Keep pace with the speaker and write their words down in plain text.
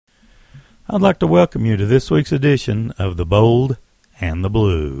I'd like to welcome you to this week's edition of The Bold and the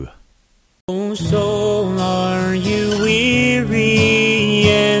Blue. Oh, soul, are you weary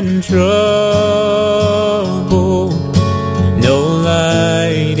and troubled? No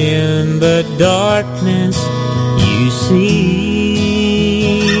light in the darkness you see.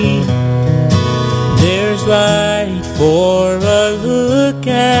 There's light for a look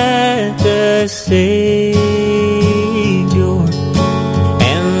at the Savior,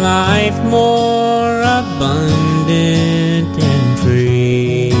 and life more abundant and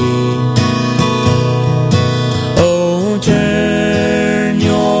free. Oh, turn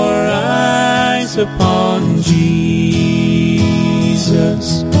your eyes upon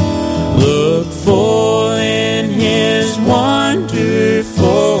Jesus. Look full in His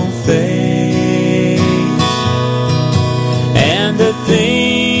wonderful face, and the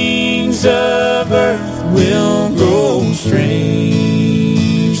things of earth will grow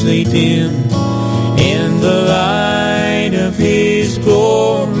strangely dim in the light of His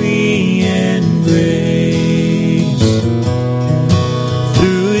glory and grace.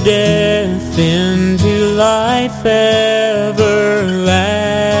 Through death into life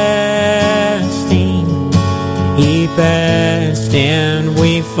everlasting, He passed and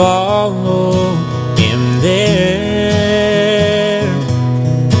we followed Him there.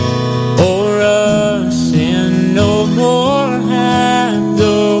 O'er us sin no more hath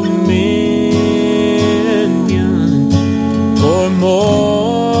dominion, for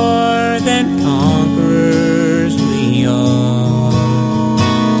more than conquerors we are.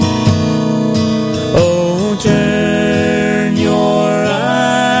 Oh, turn your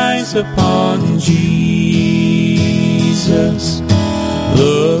eyes upon Jesus.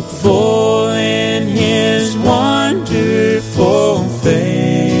 Look full in His wonderful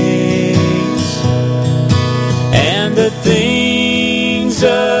face, and the things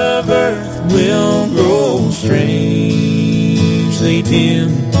of earth will grow strangely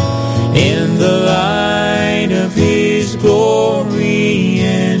dim in the light of His glory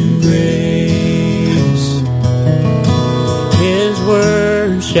and grace. His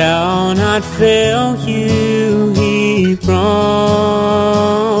word shall not fail you, He promised.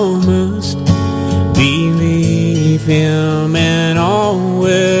 Believe Him and all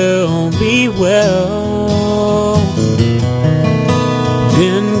will be well.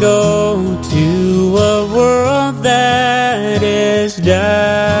 Then go to a world that is dying,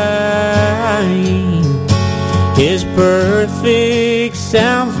 His perfect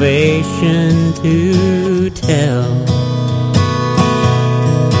salvation to tell.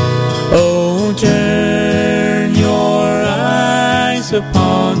 Oh, turn your eyes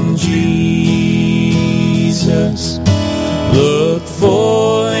upon Jesus. Look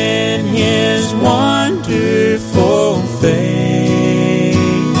full in His wonderful face,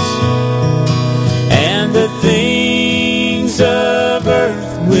 and the things of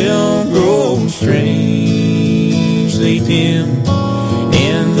earth will grow strangely dim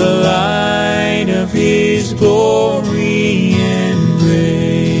in the light of His glory and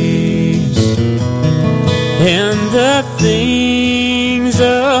grace. And the things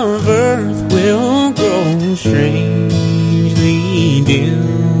of earth will grow strangely dim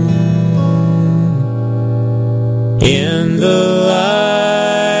in the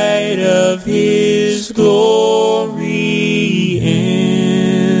light of His glory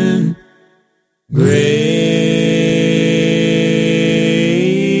and grace.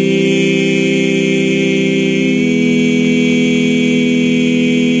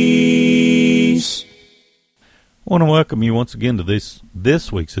 I want to welcome you once again to this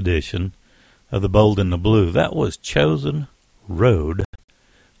week's edition of The Bold and the Blue. That was Chosen Road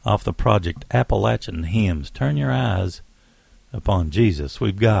off the project Appalachian Hymns. Turn your eyes upon Jesus.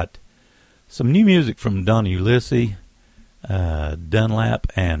 We've got some new music from Don Ulysses, Dunlap,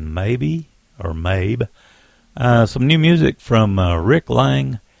 and Mabe. Some new music from Rick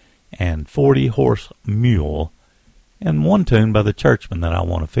Lang and 40 Horse Mule, and one tune by the Churchmen that I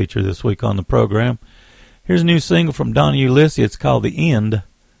want to feature this week on the program. Here's a new single from Don Ulysses. It's called The End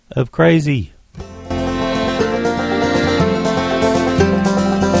of Crazy.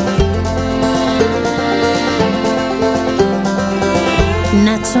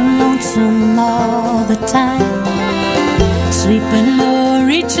 Not so lonesome all the time, sleeping low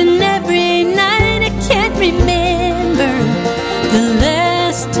each and every night. I can't remember the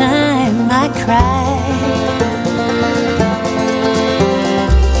last time I cried.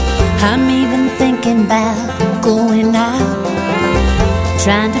 I'm even thinking about going out,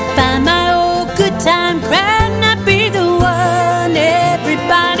 trying to find my old good time crowd, not be the one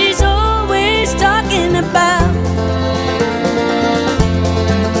everybody's always talking about.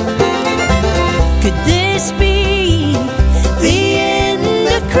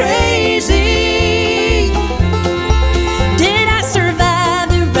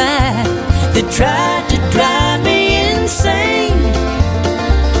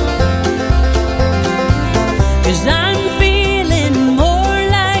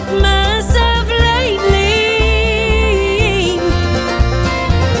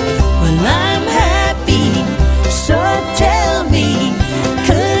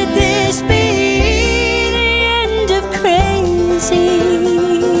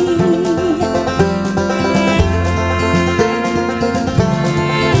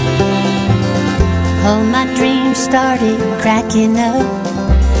 started cracking up.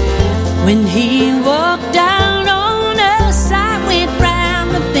 When he walked out on us, I went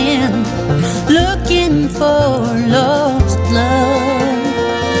round the bend looking for lost love.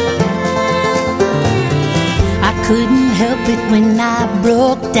 I couldn't help it when I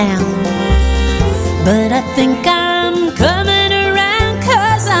broke down, but I think I'm coming around,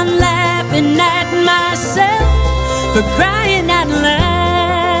 'cause I'm laughing at myself for crying out loud.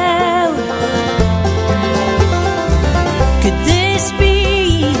 Could this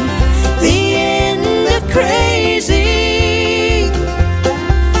be the end of crazy?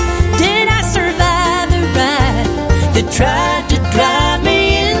 Did I survive the ride that tried to drive me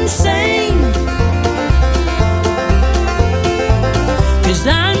insane? 'Cause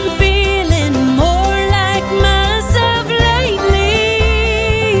I'm feeling more like myself lately.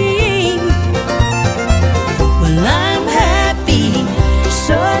 Well, I'm happy,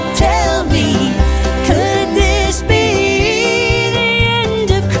 so tell me, could this be the end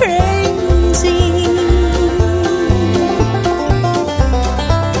of crazy?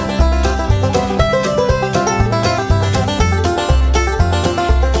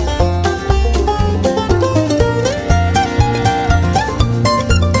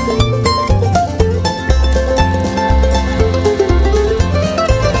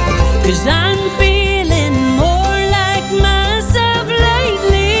 'Cause I'm feeling more like myself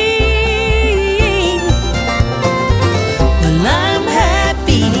lately. Well, I'm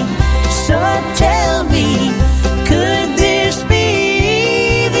happy, so tell me, could this be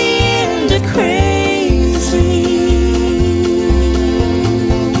the end of crazy?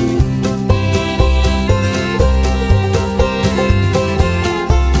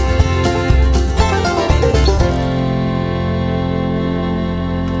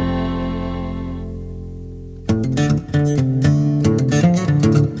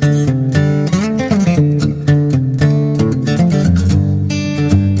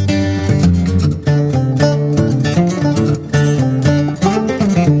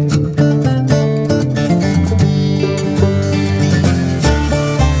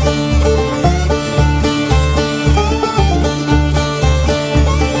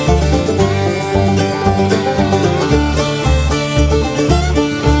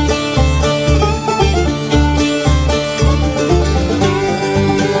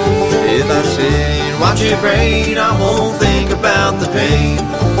 If I sit and watch it rain, I won't think about the pain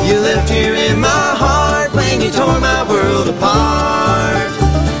you left here in my heart when you tore my world apart.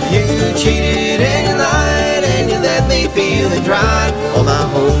 You cheated and you lied and you let me feel it dried. All my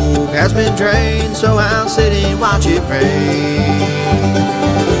hope has been drained, so I'll sit and watch it rain.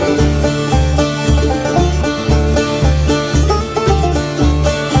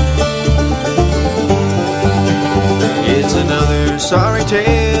 It's another sorry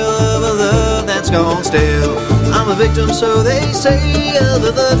tale of a love that's gone stale. I'm a victim, so they say, of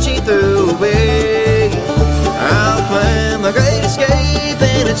the love she threw away. I'll plan my great escape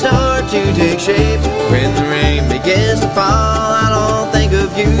and it starts to take shape. When the rain begins to fall, I don't think of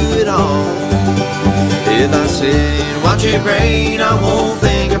you at all. If I sit and watch it rain, I won't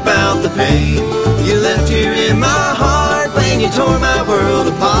think about the pain you left here in my heart when you tore my world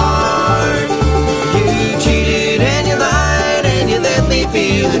apart. You cheated and you lied and you let me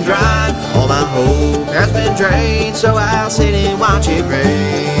feel it dried. All my hope has been drained, so I'll sit and watch it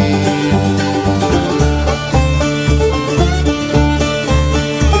rain.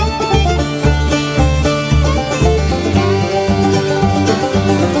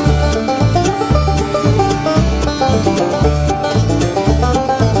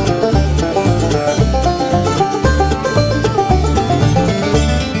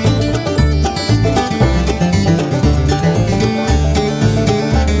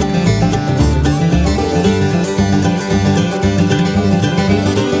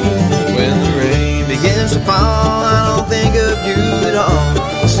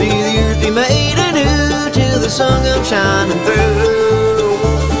 Sun comes shining through,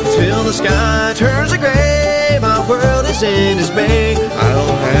 till the sky turns to gray. My world is in dismay. I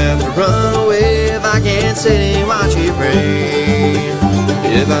don't have to run away if I can't sit and watch it rain.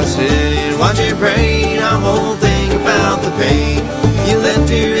 If I sit and watch it rain, I won't think about the pain you left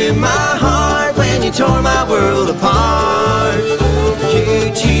here in my heart when you tore my world apart.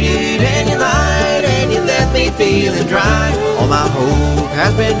 You cheated and you lied and you left me feeling dry. All my hope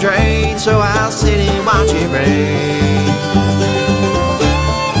has been drained, so I'll sit and watch it rain.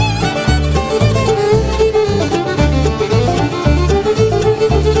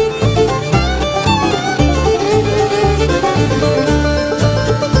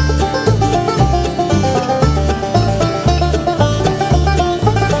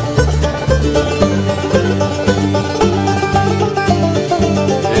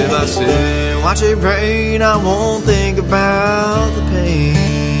 I sit and watch it rain, I won't think about the pain.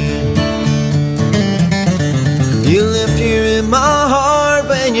 You lived here in my heart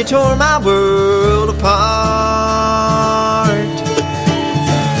when you tore my world apart.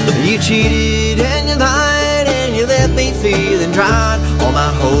 You cheated and you lied and you left me feeling dry. All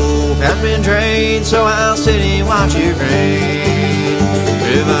my hope has been drained, so I'll sit and watch it rain.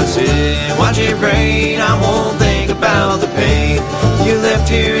 If I sit and watch it rain, I won't think about the pain. You left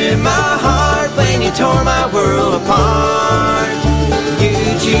here in my heart when you tore my world apart. You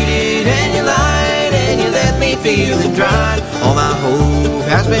cheated and you lied and you left me feeling dry. All my hope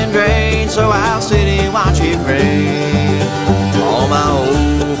has been drained, so I'll sit and watch it rain. All my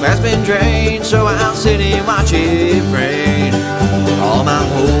hope has been drained, so I'll sit and watch it rain. All my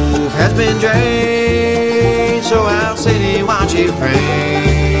hope has been drained, so I'll sit and watch it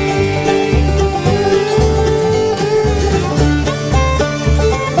rain.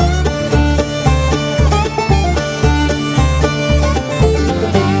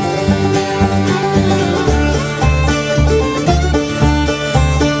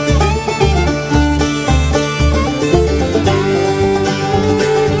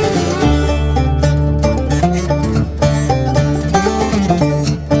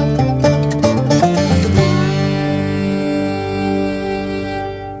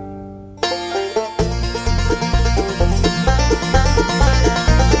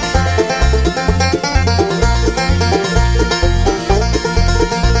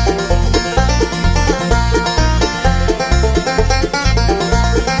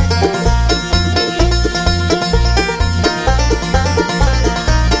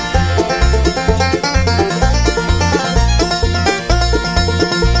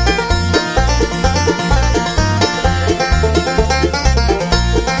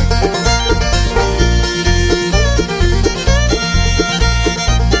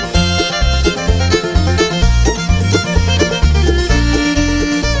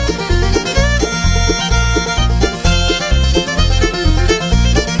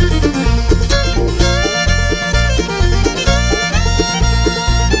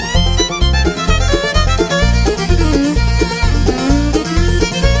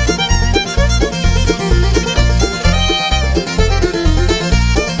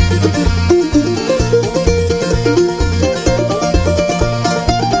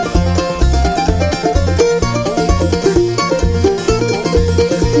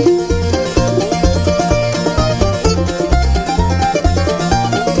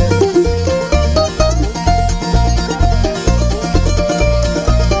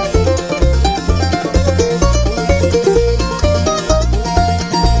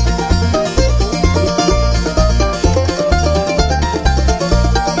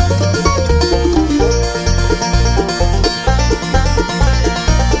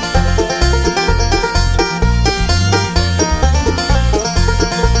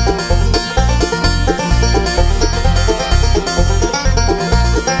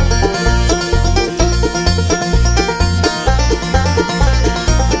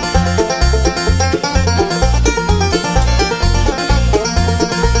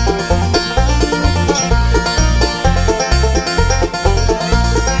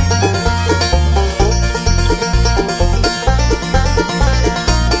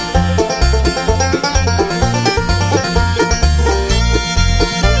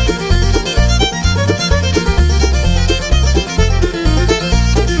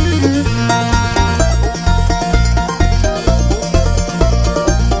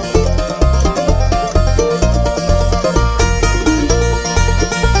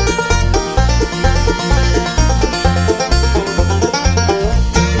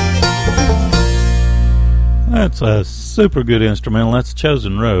 That's a super good instrumental. That's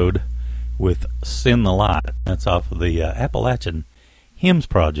Chosen Road with Send the Light. That's off of the Appalachian Hymns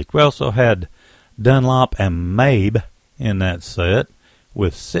Project. We also had Dunlop and Mabe in that set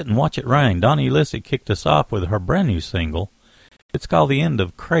with Sit and Watch It Rain. Donnie Ulysses kicked us off with her brand new single. It's called The End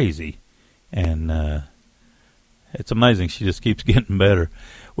of Crazy. And it's amazing. She just keeps getting better.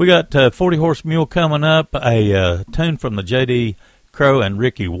 We got 40 Horse Mule coming up, a tune from the J.D. Crow and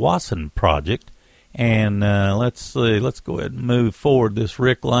Ricky Wasson project. And let's see, let's go ahead and move forward this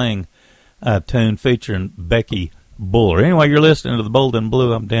Rick Lang tune featuring Becky Buller. Anyway, you're listening to the Bold and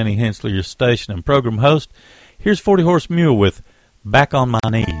Blue. I'm Danny Hensley, your station and program host. Here's 40 Horse Mule with Back on My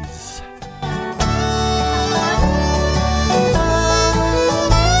Knees.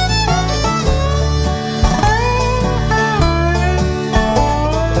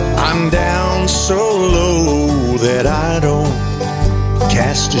 I'm down so low that I don't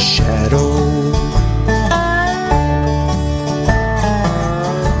cast a shadow.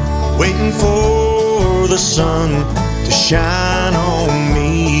 waiting for the sun to shine on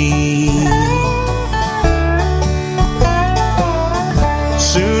me.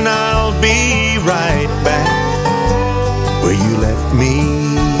 Soon I'll be right back where you left me.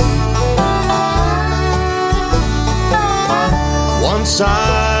 Once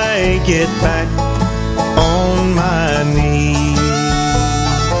I get back on my knees.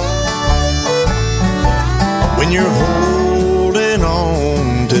 When you're holding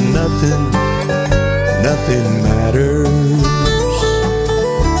on to nothing, nothing matters.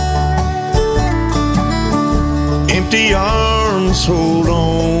 Empty arms hold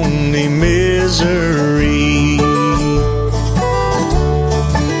only misery.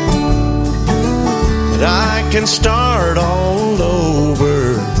 But I can start all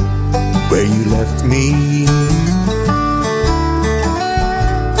over where you left me.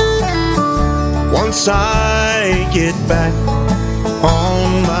 Once I get back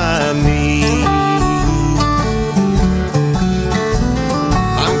on my knees,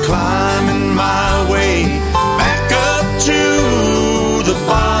 I'm climbing my way back up to the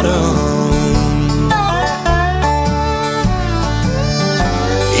bottom.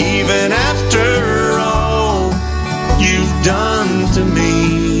 Even after all you've done to me,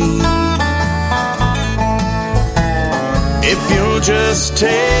 if you'll just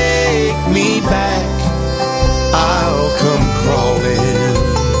take me back, I'll come crawling.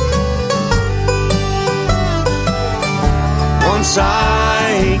 Once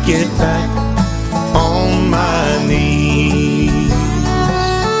I get back on my knees.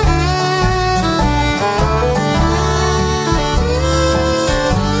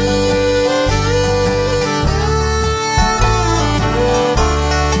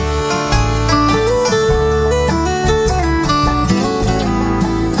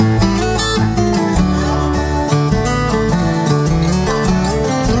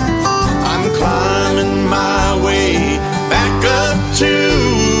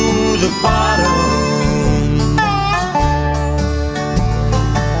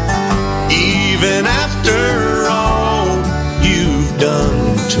 Even after all you've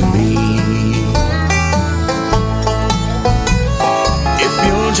done to me, if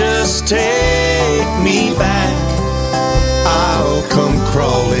you'll just take me back, I'll come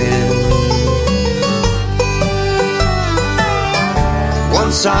crawling.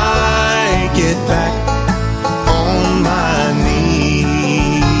 Once I get back on my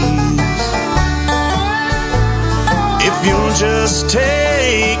knees, if you'll just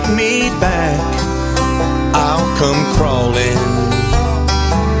take me back, I'll come crawling.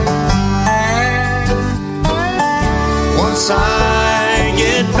 Once I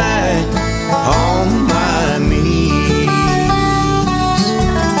get back on my knees.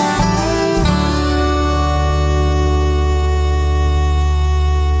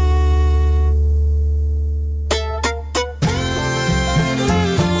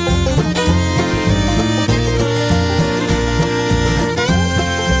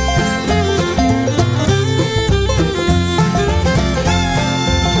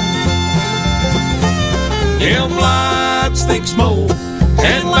 Dim lights, thick smoke,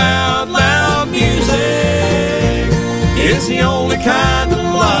 and loud, loud music is the only kind of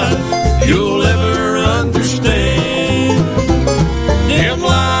life you'll ever understand. Dim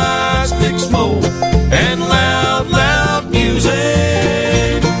lights, thick smoke, and loud, loud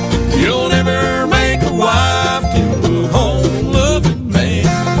music, you'll never make a wife to a home-loving man.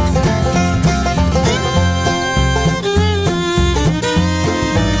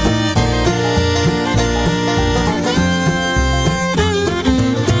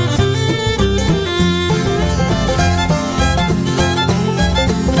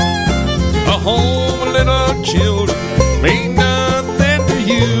 Home with little children mean nothing to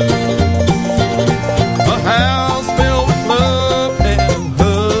you. A house filled with love and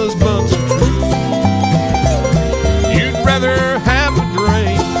husbands true. You'd rather have a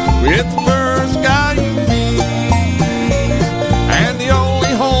drink with the first guy you meet, and the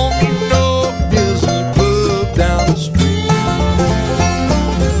only home you know is a club down the street.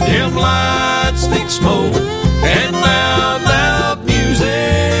 Dim lights, thick smoke, and loud, loud music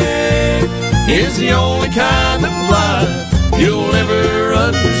is the only kind of life you'll ever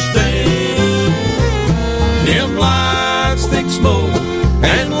understand. Dim lights, thick smoke,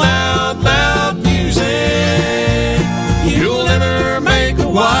 and loud, loud music, you'll never make a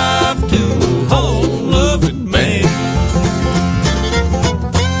wife to a home-loving man.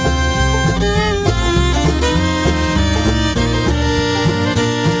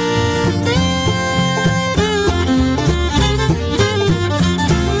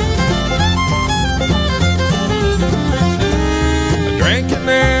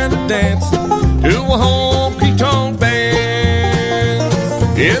 dancing to a honky-tonk band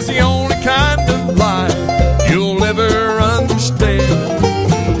is the only kind of life you'll ever understand.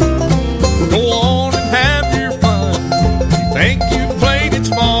 Go on and have your fun. You think you played it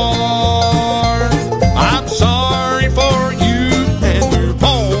smart. I'm sorry for you and your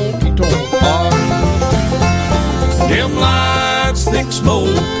honky-tonk heart. Dim lights, thick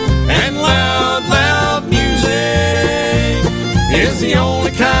smoke, and loud, loud music is the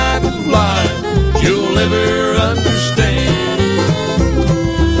only kind of life you'll ever understand.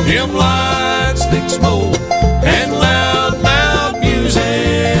 Dim lights, thick smoke, and loud, loud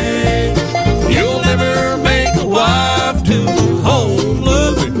music. You'll never make a wife to a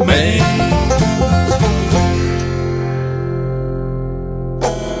home-loving man.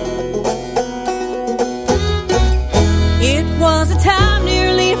 It was a time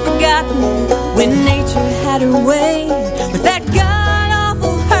nearly forgotten when nature had her way with that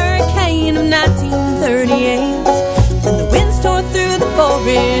god-awful hurricane of 1938. When the winds tore through the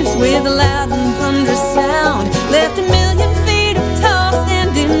forest with a loud and thunderous sound, left a million feet of tall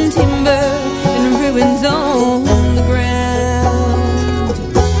standing timber and ruins on the ground.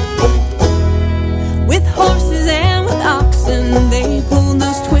 With horses and with oxen, they pulled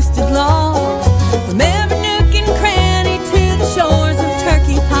those twisted logs from every nook and cranny to the shores of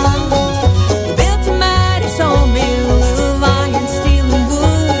Turkey Pond. They built a mighty sawmill of iron, steel, and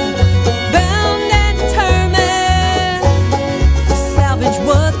wood, bound and determined to salvage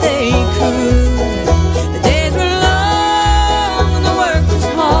what they could. The days were long and the work was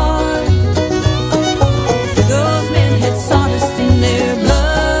hard. Those men had sawdust in their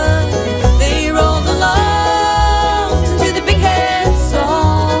blood. They rolled the logs into the big head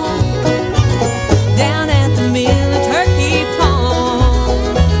saw down at the mill at Turkey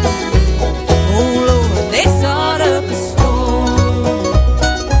Pond. Oh Lord, they sawed up a storm.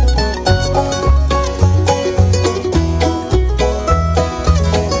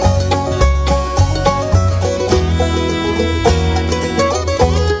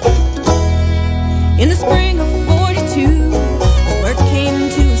 In the spring of 42, work came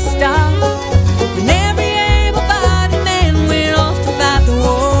to a stop when every able-bodied man went off to fight the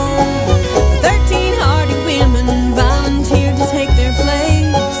war. 13 hardy women volunteered to take their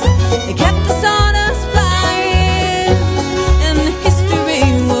place. They kept the sawdust flying, and history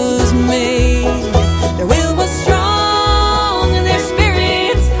was made. Their will was strong and their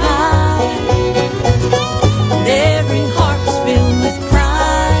spirits high, and every heart was filled with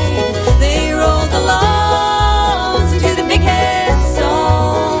pride. They rolled the logs into the big head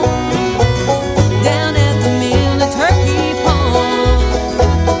saw down at the mill at Turkey Pond.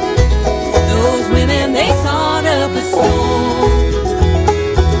 Those women, they sawed up a storm.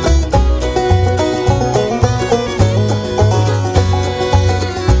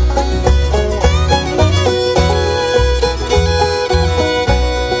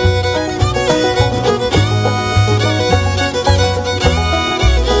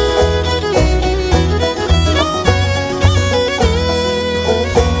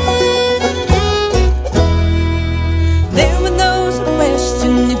 There were those who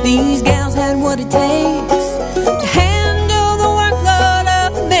questioned if these gals had what it takes to handle the workload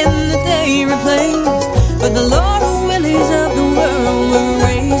of the men that they replaced. But the Laurel Willies of the world were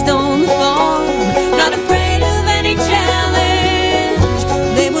raised on the farm, not afraid of any challenge.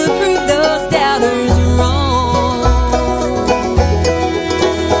 They would prove those doubters wrong.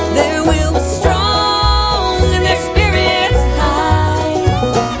 Their will was strong and their spirits high,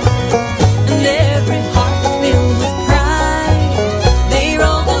 and every heart was filled with pride. They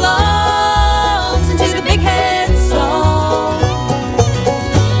rolled the logs into the big head saw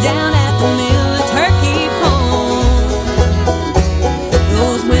down at the mill at Turkey Pond.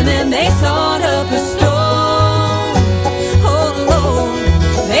 Those women, they sawed up a storm. Oh Lord,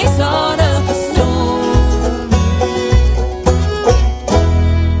 they sawed up a storm.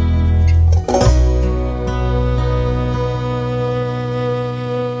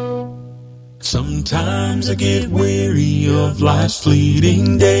 Sometimes I get weary of life's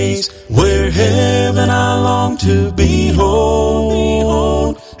fleeting days, where heaven I long to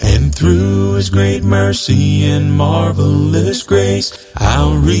behold, and through His great mercy and marvelous grace,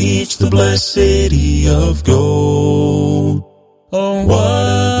 I'll reach the blessed city of gold. Oh, what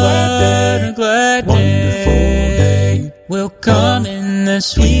a glad day, wonderful day will come in the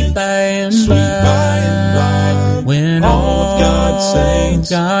sweet by and by, when all of God's saints,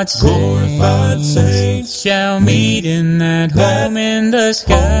 glorified saints, shall meet in that home in the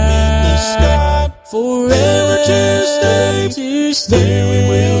sky, forever to stay, there we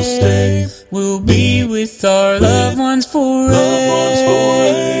will stay, we'll be with our loved ones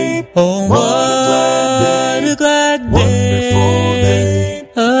forever. Oh, what a glad day,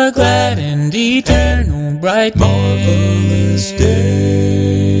 a glad and eternal bright day, marvelous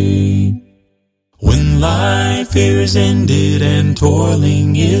day. When life here is ended and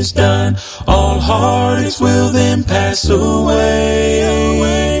toiling is done, all heartaches will then pass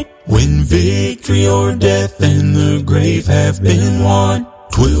away. When victory or death and the grave have been won,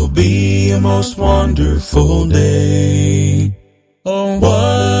 'twill be a most wonderful day. Oh, what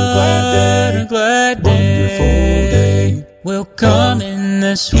a glad day, wonderful day, will come in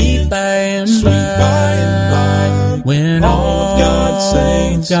the sweet by and by, when all of God's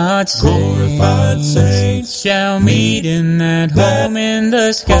saints, glorified saints, shall meet in that home in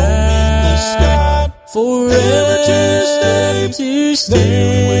the sky, forever to stay,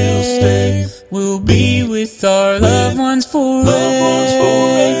 there we'll stay, we'll be with our loved ones forever.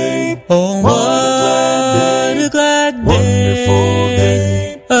 Oh, what a glad wonderful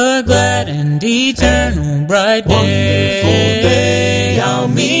day, a glad and eternal bright day, wonderful day. I'll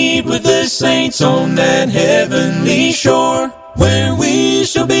meet with the saints on that heavenly shore, where we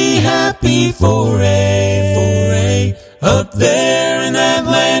shall be happy forever. Up there in that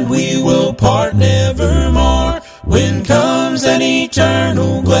land we will part nevermore, when comes that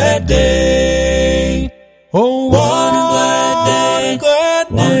eternal glad day. Oh, what a glad day,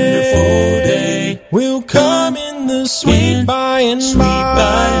 wonderful day, will come in the sweet by and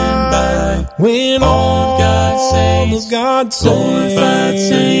by, when all of God's glorified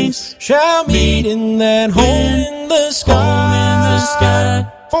saints shall meet in that home in the sky,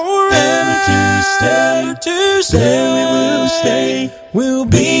 forever to stay, there we will stay, we'll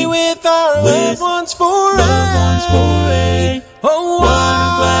be with our loved ones forever. Oh, what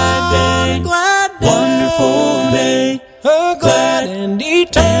a glad day, wonderful day, a glad and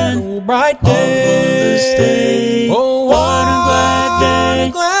eternal bright day. Oh, what a glad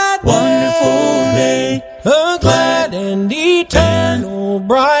day, wonderful day, a glad and eternal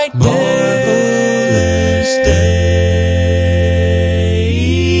bright day.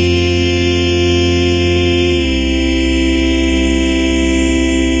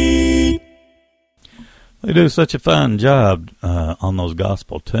 They do such a fine job on those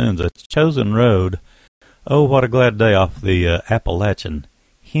gospel tunes. It's Chosen Road, Oh, What a Glad Day, off the Appalachian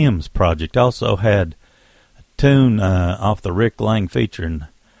Hymns Project. Also had a tune off the Rick Lang featuring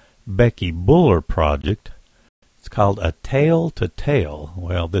Becky Buller project. It's called A Tale to Tell.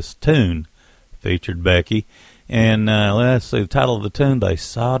 Well, this tune featured Becky. And let's see, the title of the tune, They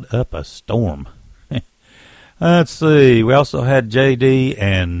Sawed Up a Storm. Let's see, we also had J.D.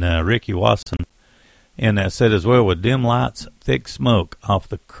 and Ricky Watson in that set as well, with Dim Lights, Thick Smoke off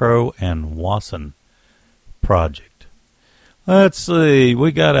the Crow and Wasson project. Let's see,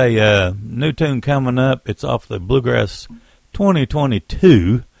 we got a new tune coming up. It's off the Bluegrass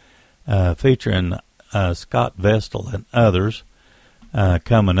 2022, featuring Scott Vestal and others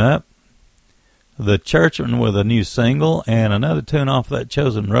coming up. The Churchman with a new single, and another tune off that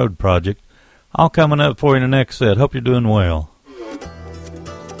Chosen Road project. All coming up for you in the next set. Hope you're doing well.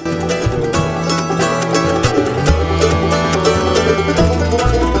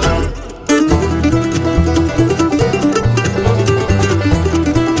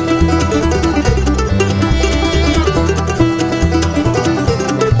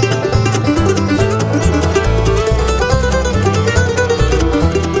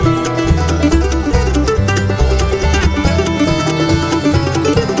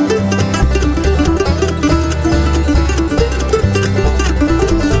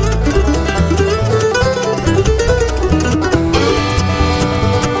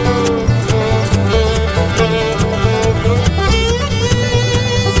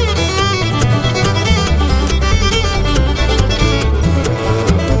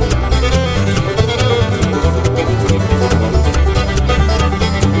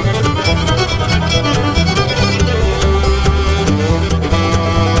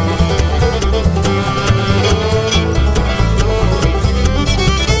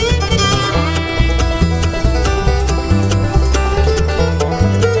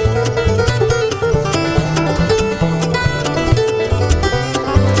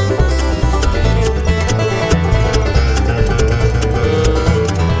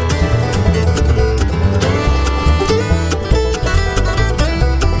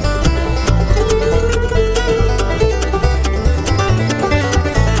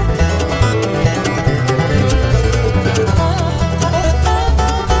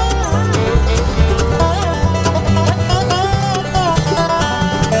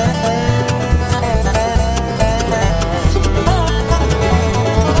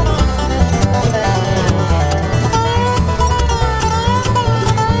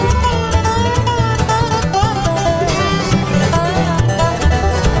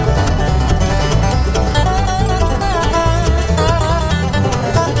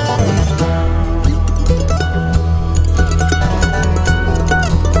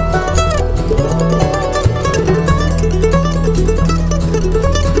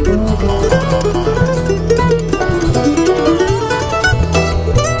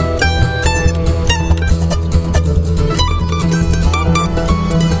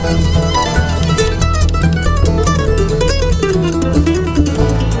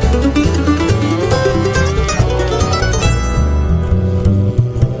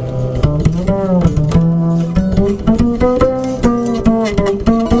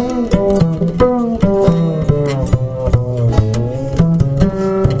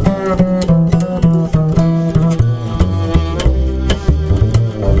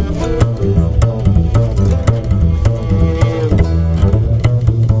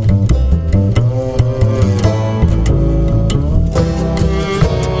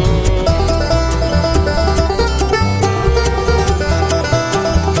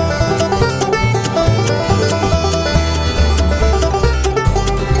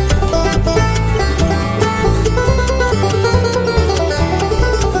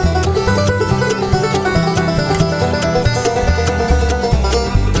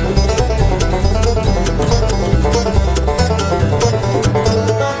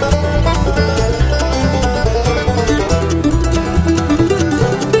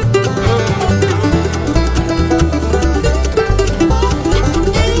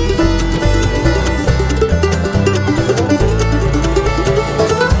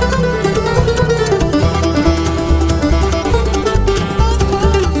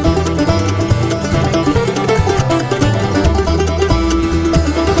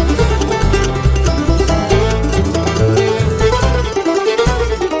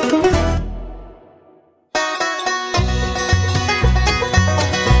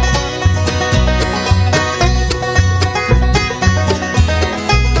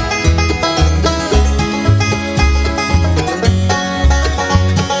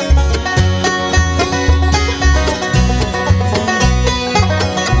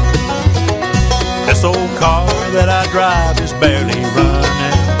 that I drive is barely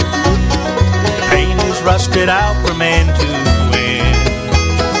running. The paint is rusted out from end to end,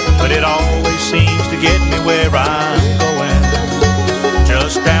 but it always seems to get me where I'm going.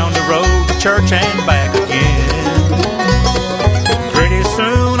 Just down the road to church and back again. Pretty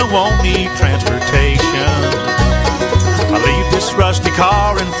soon I won't need transportation. I leave this rusty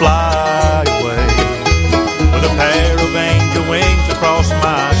car and fly away with a pair of angel wings across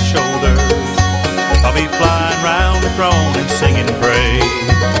my shoulders. I'll be flying round the throne and singing praise.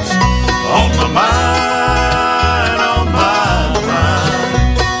 On my mind, on my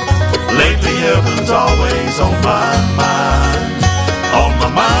mind. Lately heaven's always on my mind. On my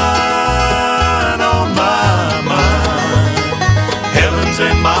mind, on my mind. Heaven's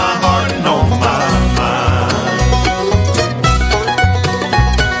in my heart and on my mind.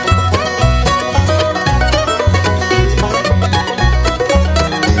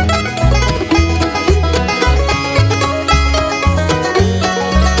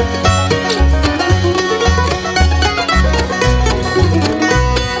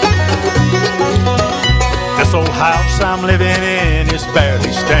 This old house I'm living in is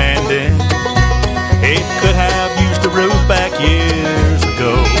barely standing. It could have used a roof back years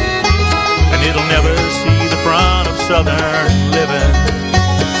ago, and it'll never see the front of southern living,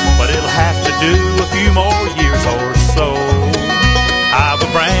 but it'll have to do a few more years or so. I've a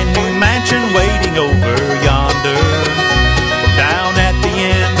brand new mansion waiting over yonder, down at the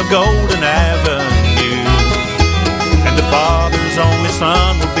end of Golden Avenue, and the father's only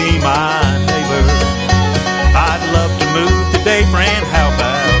son will be my neighbor. I'd love to move today, friend, how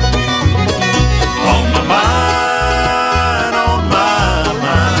about you? On my mind, on my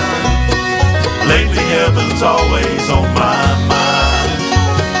mind. Lately heaven's always on my mind.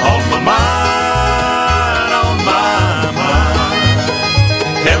 On my mind, on my mind.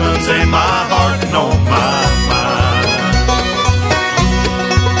 Heaven's in my heart and on my mind.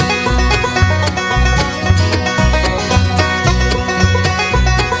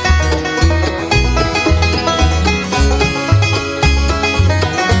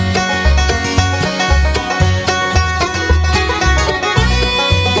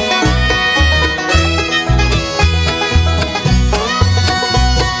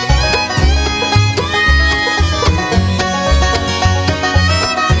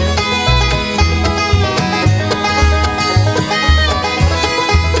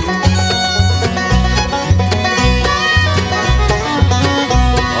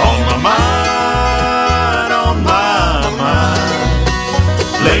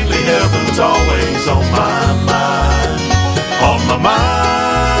 Always on my mind, on my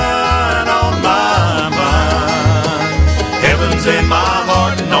mind, on my mind. Heaven's in my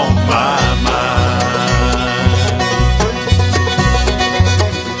heart and on my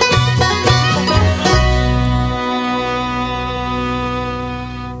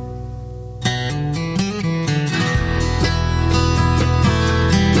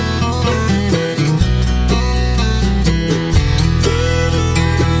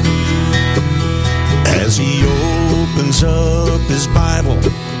up his Bible,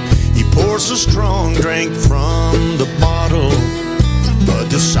 he pours a strong drink from the bottle. A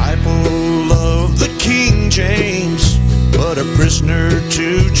disciple of the King James, but a prisoner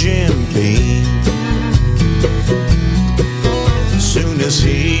to Jim Beam. Soon as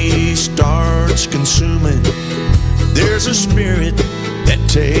he starts consuming, there's a spirit that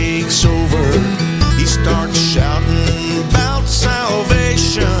takes over. He starts shouting about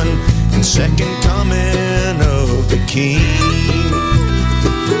salvation and second coming of the King,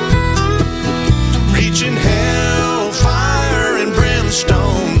 preaching hell, fire, and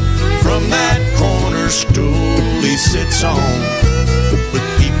brimstone from that corner stool he sits on, with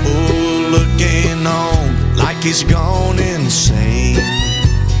people looking on like he's gone insane.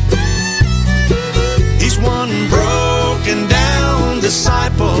 He's one broken down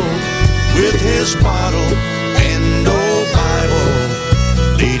disciple with his bottle and no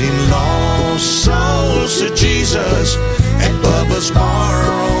Bible, leading lost souls to Jesus at Bubba's Bar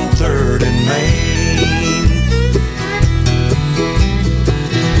on 3rd and Main.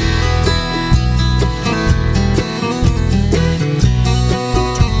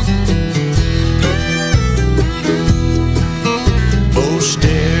 Most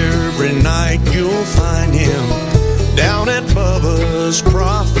every night you'll find him down at Bubba's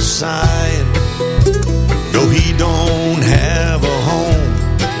prophesying. Though he don't have a home,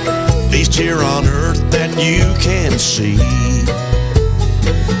 at least here on earth that you can see.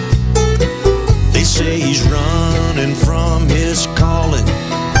 They say he's running from his calling,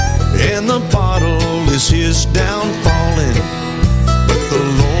 and the bottle is his downfalling. But the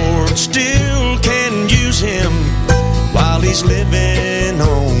Lord still can use him living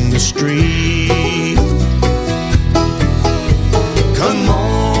on the street. Come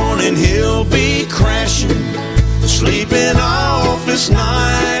on and he'll be crashing, sleeping off this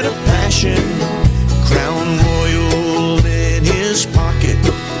night of passion. Crown royal in his pocket,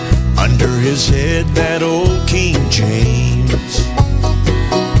 under his head that old King James,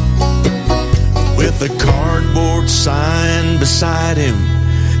 with a cardboard sign beside him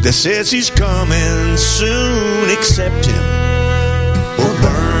that says he's coming soon. Accept him or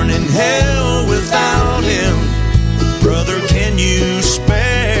burn in hell without him. Brother, can you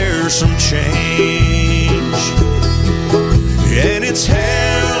spare some change? And it's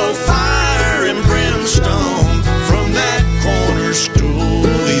hell, fire, and brimstone from that corner stool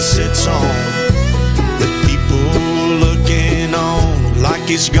he sits on, with people looking on like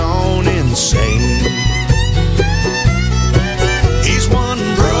he's gone insane. He's one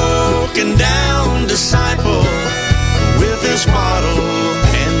broken down disciple with his bottle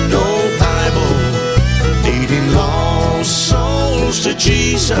and no Bible, leading lost souls to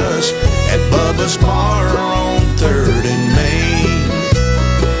Jesus at Bubba's Bar on 3rd and Main.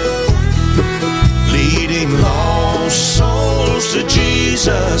 Leading lost souls to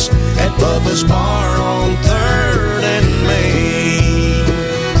Jesus at Bubba's Bar on 3rd and Main.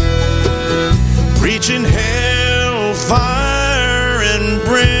 Preaching hell, fire, and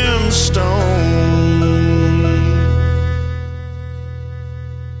brimstone.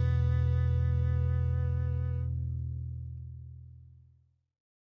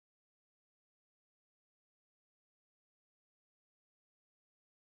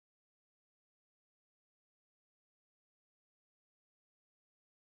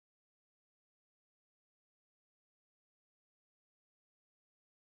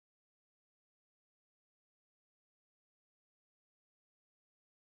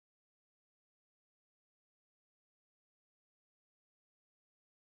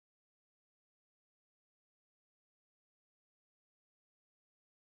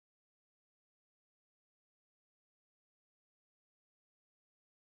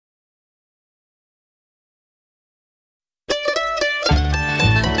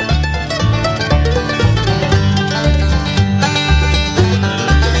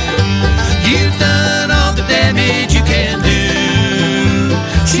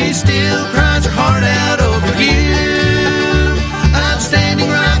 She still cries her heart out over you. I'm standing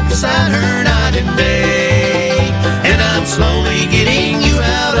right beside her night and day, and I'm slowly getting you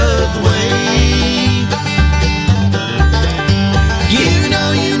out of the way. You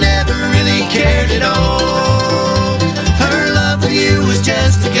know you never really cared at all. Her love for you was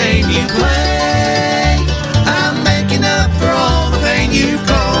just a game you play. I'm making up for all the pain you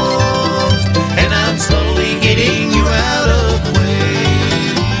caused, and I'm slowly getting you out of the way.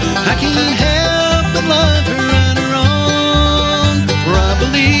 I can't help but love her right or wrong, for I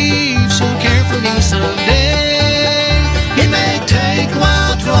believe she'll care for me someday. It may take a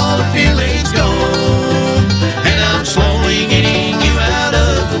while till all the feelings go, and I'm slowly getting you out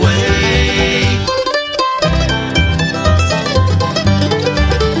of the way.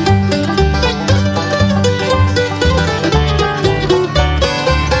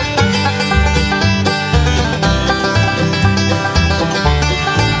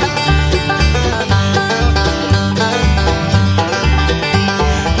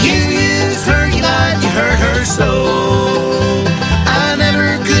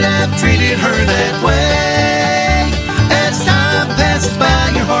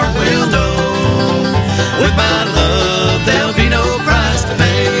 With my love, there'll be no price to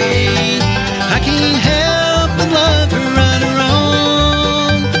pay. I can't help but love her right or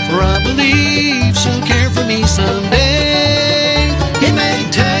wrong, for I believe she'll care for me someday. It may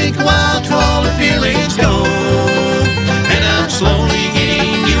take a while till all her feelings go, and I'm slowly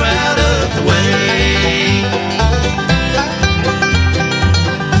getting you out of the way.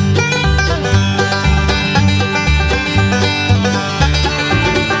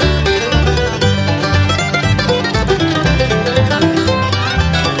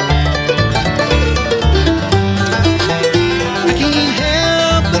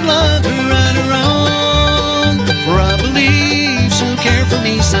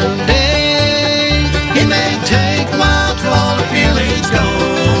 Someday, it may take a while till all the feelings go,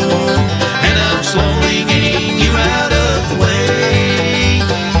 and I'm slowly getting you out of the way.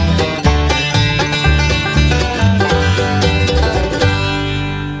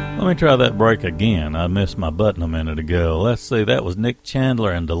 Let me try that break again. I missed my button a minute ago. Let's see, that was Nick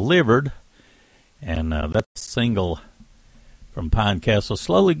Chandler and Delivered, and that's a single from Pine Castle,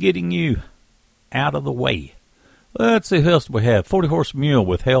 Slowly Getting You Out of the Way. Let's see who else we have. 40 Horse Mule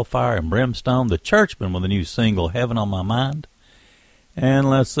with Hellfire and Brimstone. The Churchman with a new single, Heaven on My Mind. And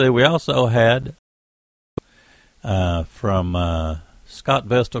let's see, we also had from Scott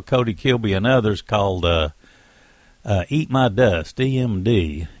Vestal, Cody Kilby, and others called Eat My Dust,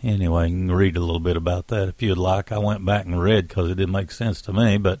 EMD. Anyway, you can read a little bit about that if you'd like. I went back and read because it didn't make sense to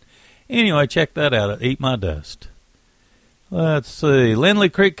me. But anyway, check that out at Eat My Dust. Let's see, Lindley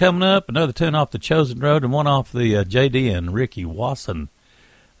Creek coming up, another tune off the Chosen Road, and one off the J.D. and Ricky Wasson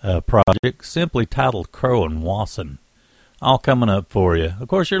project, simply titled Crow and Wasson. All coming up for you. Of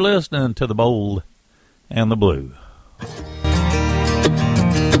course, you're listening to The Bold and the Blue.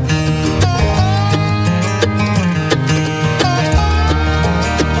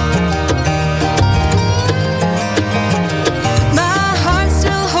 My heart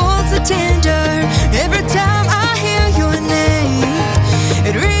still holds a tender every time I hear your name.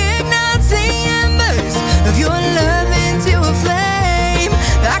 It reignites the embers of your love into a flame,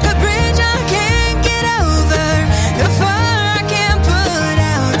 like a bridge I can't get over, a fire I can't put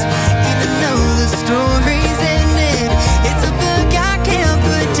out. Even though the story's ended, it's a book I can't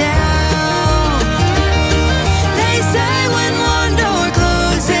put down. They say when one door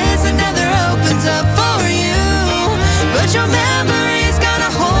closes, another opens up for you, but your memory's got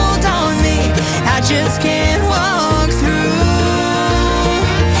a hold on me, I just can't walk through.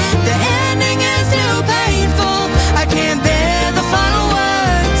 The ending is too painful, I can't bear the final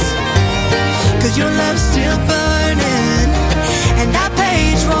words, 'cause your love's still burning, and that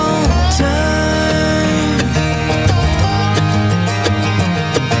page won't turn.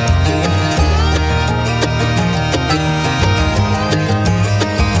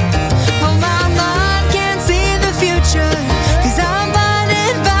 Oh, my mind can't see the future, 'cause I'm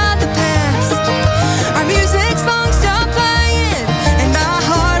blinded by the past. Our music's long stopped playing, and my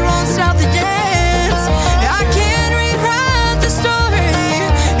heart won't stop the dance. I can't rewrite the story,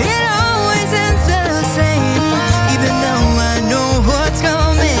 it always ends the same. Even though I know what's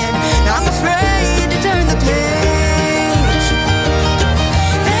coming, I'm afraid to turn the page.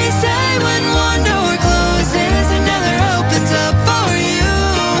 They say when one door closes, another opens up for you,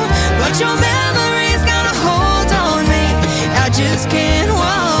 but your memory's got a hold on me, I just can't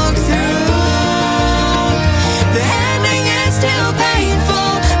walk through. The ending is still painful,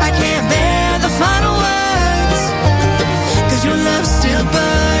 I can't bear the final words, 'cause your love's still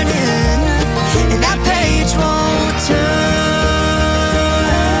burning, and that page won't turn.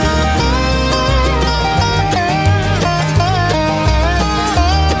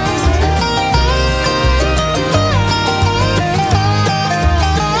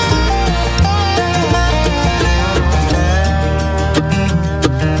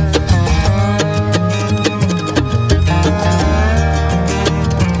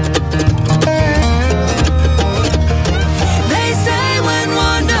 They say when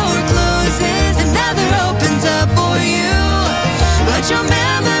one door closes, another opens up for you, but your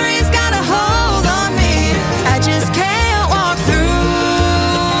memory's got a hold on me, I just can't walk through.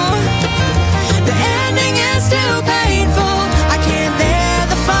 The ending is too painful, I can't bear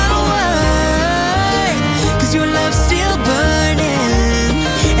the final word, 'cause your love's still burning,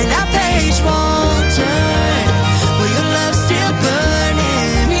 and that page won't turn. Well, your love's still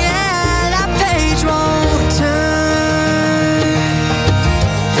burning, yeah, that page won't turn.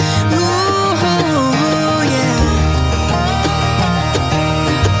 Ooh, yeah.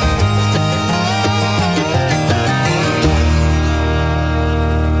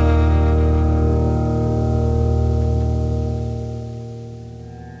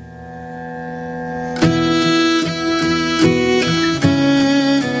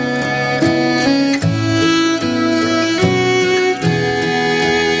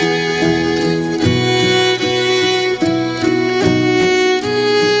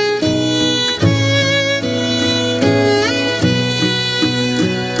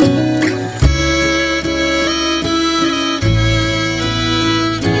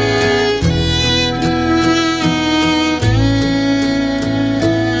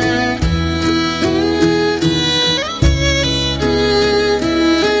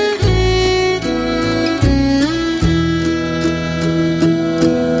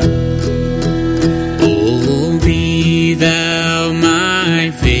 Oh, be thou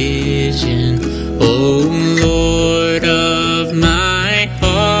my vision, O Lord of my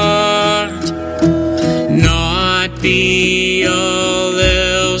heart, not be all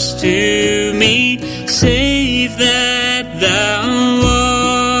else to me, save that thou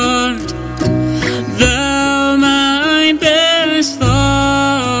art. Thou my best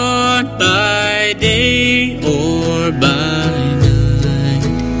thought by day or by night,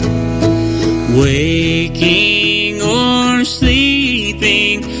 waking or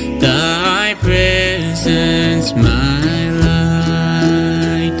sleeping, thy presence my life.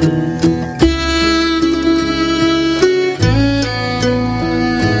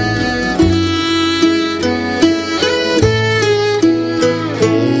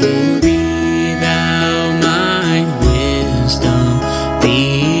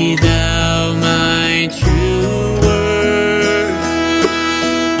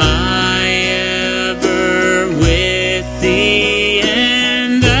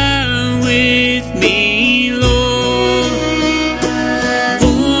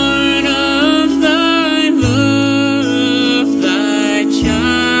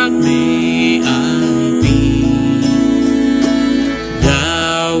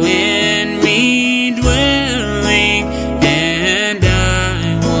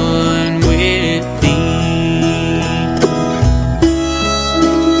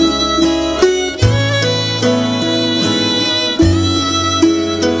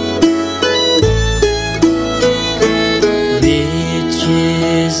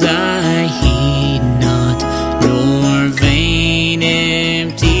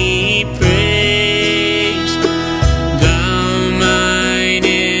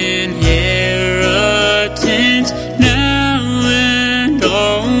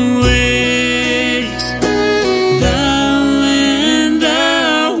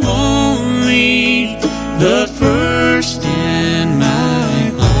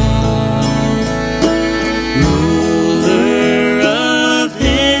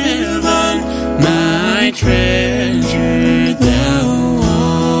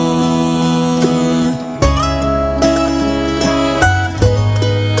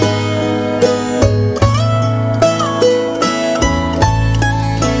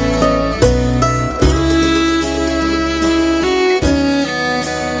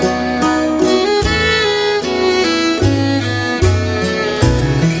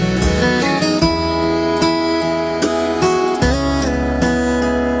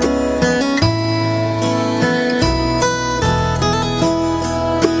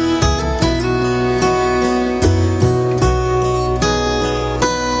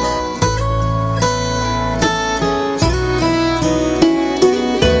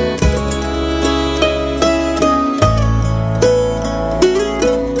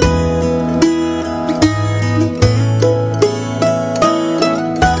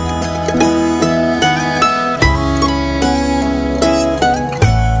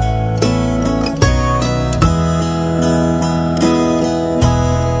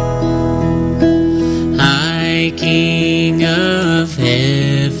 King of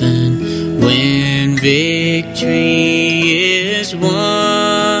heaven, when victory is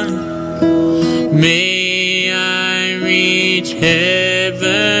won, may I reach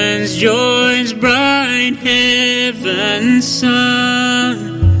heaven's joys, bright heaven's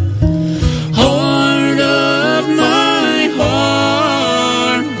sun. Heart of my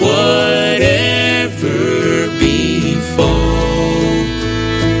heart, whatever befall,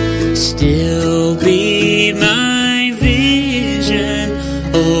 still be my vision,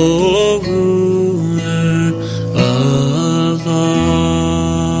 O ruler of all.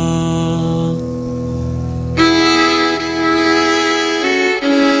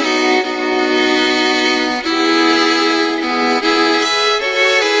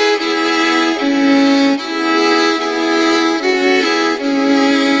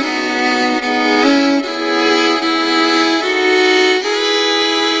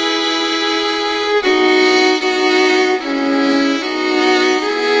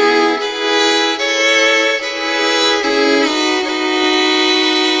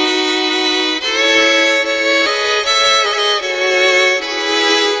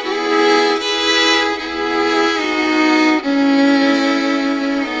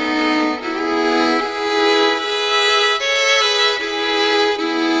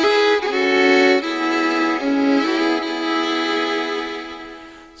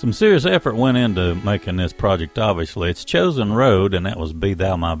 Some serious effort went into making this project, obviously. It's Chosen Road, and that was Be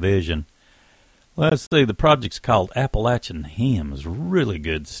Thou My Vision. Let's see, the project's called Appalachian Hymns. Really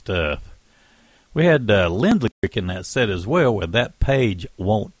good stuff. We had Lindley in that set as well with That Page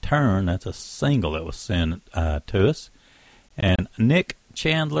Won't Turn. That's a single that was sent to us. And Nick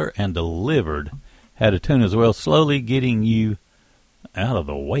Chandler and Delivered had a tune as well, Slowly Getting You Out of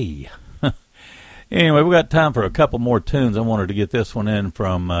the Way. Anyway, we got time for a couple more tunes. I wanted to get this one in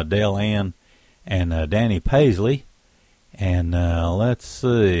from Dale Ann and Danny Paisley. And let's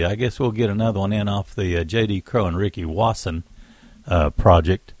see. I guess we'll get another one in off the J.D. Crowe and Ricky Wasson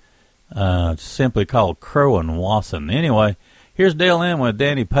project, simply called Crowe and Wasson. Anyway, here's Dale Ann with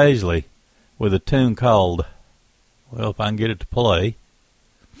Danny Paisley with a tune called, well, if I can get it to play.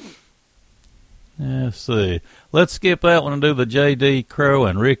 Let's see. Let's skip that one and do the J.D. Crowe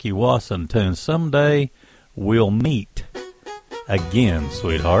and Ricky Wasson tune. Someday we'll meet again,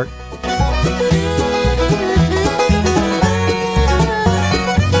 sweetheart.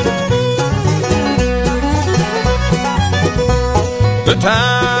 The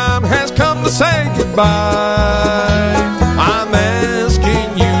time has come to say goodbye. I'm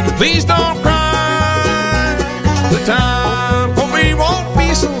asking you to please don't cry. The time for me won't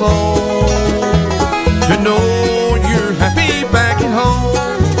be so long to know you're happy back at home.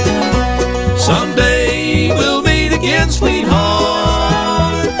 Someday we'll meet again,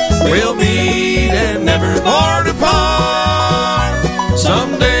 sweetheart. We'll meet and never more depart.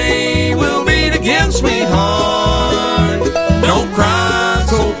 Someday we'll meet again, sweetheart. Don't cry,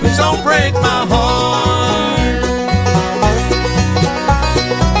 so please don't break my heart.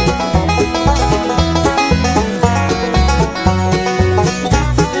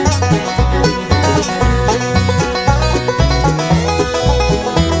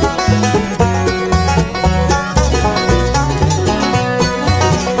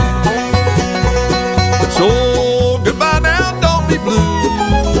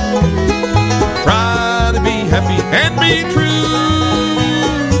 And be true,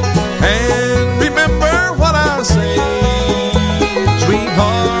 and remember what I say,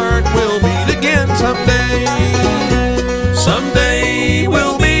 sweetheart, we'll meet again someday. Someday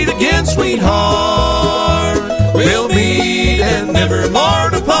we'll meet again, sweetheart. We'll meet and never more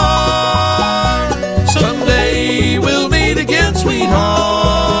depart. Someday we'll meet again,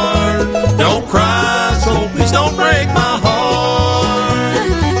 sweetheart. Don't cry, so please don't break my heart.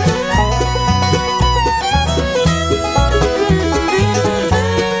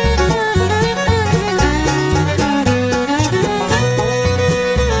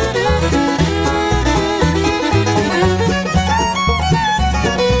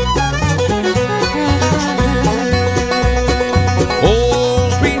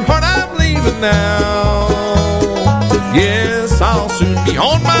 Now, yes, I'll soon be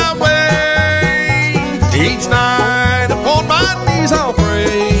on my way. Each night upon my knees I'll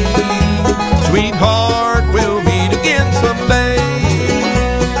pray, sweetheart, we'll meet again someday.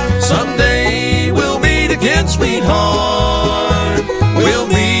 Someday we'll meet again, sweetheart. We'll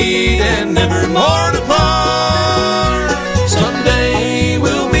meet and never more depart. Someday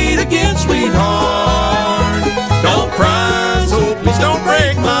we'll meet again, sweetheart. Don't cry, so please don't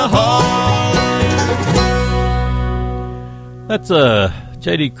break my heart. That's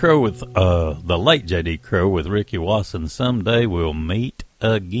J.D. Crowe with, the late J.D. Crowe with Ricky Wasson, Someday We'll Meet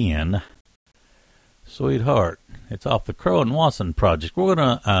Again. Sweetheart. It's off the Crowe and Wasson project. We're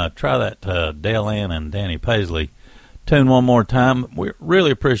going to try that Dale Ann and Danny Paisley tune one more time. We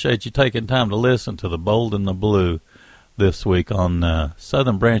really appreciate you taking time to listen to the Bold and the Blue this week on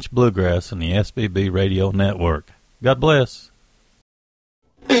Southern Branch Bluegrass and the SBB Radio Network. God bless.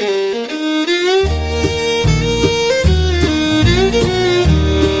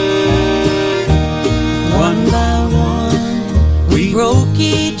 One by one, we broke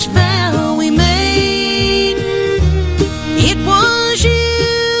each vow we made. It was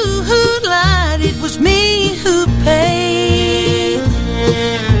you who lied, it was me who paid.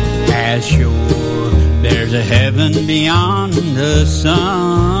 As sure there's a heaven beyond the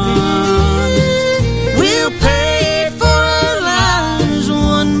sun, we'll pay for our lives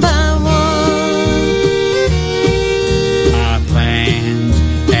one by one. our plans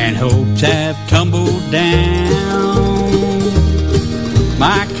and hopes have tumbled down.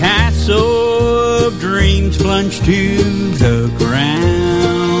 My castle of dreams plunged to the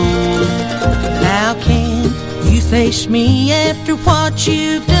ground. How can you face me after what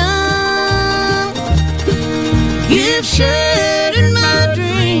you've done? You've shattered my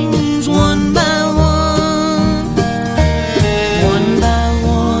dreams one by one. One by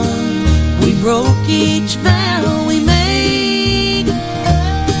one, we broke each vow we made.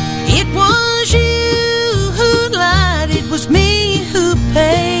 It was you who lied, it was me who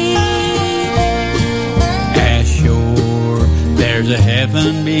paid. As sure there's a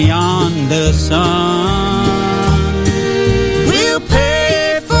heaven beyond the sun, We'll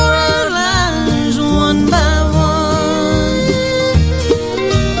pay for our lives one by one.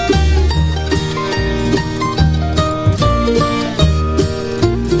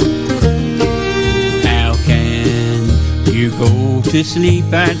 how can you go to sleep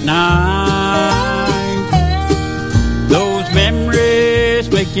at night? Those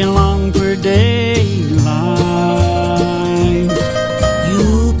memories make you long for daylight.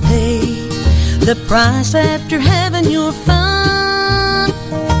 You'll pay the price after having your fun.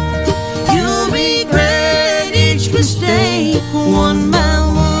 You'll regret each mistake one by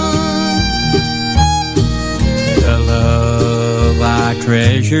one. The love I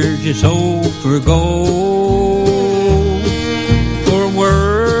treasure just sold for gold. For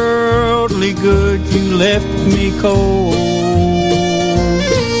worldly good you left me cold.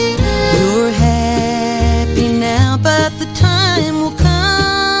 You're happy now, but the time will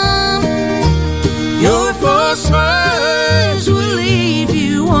come. Your false smiles will leave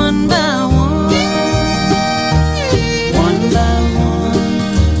you one by one. One by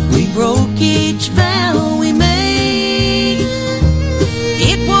one, we broke each vow we made.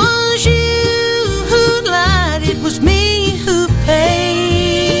 It was you who lied, it was me who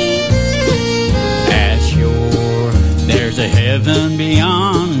paid. As sure there's a heaven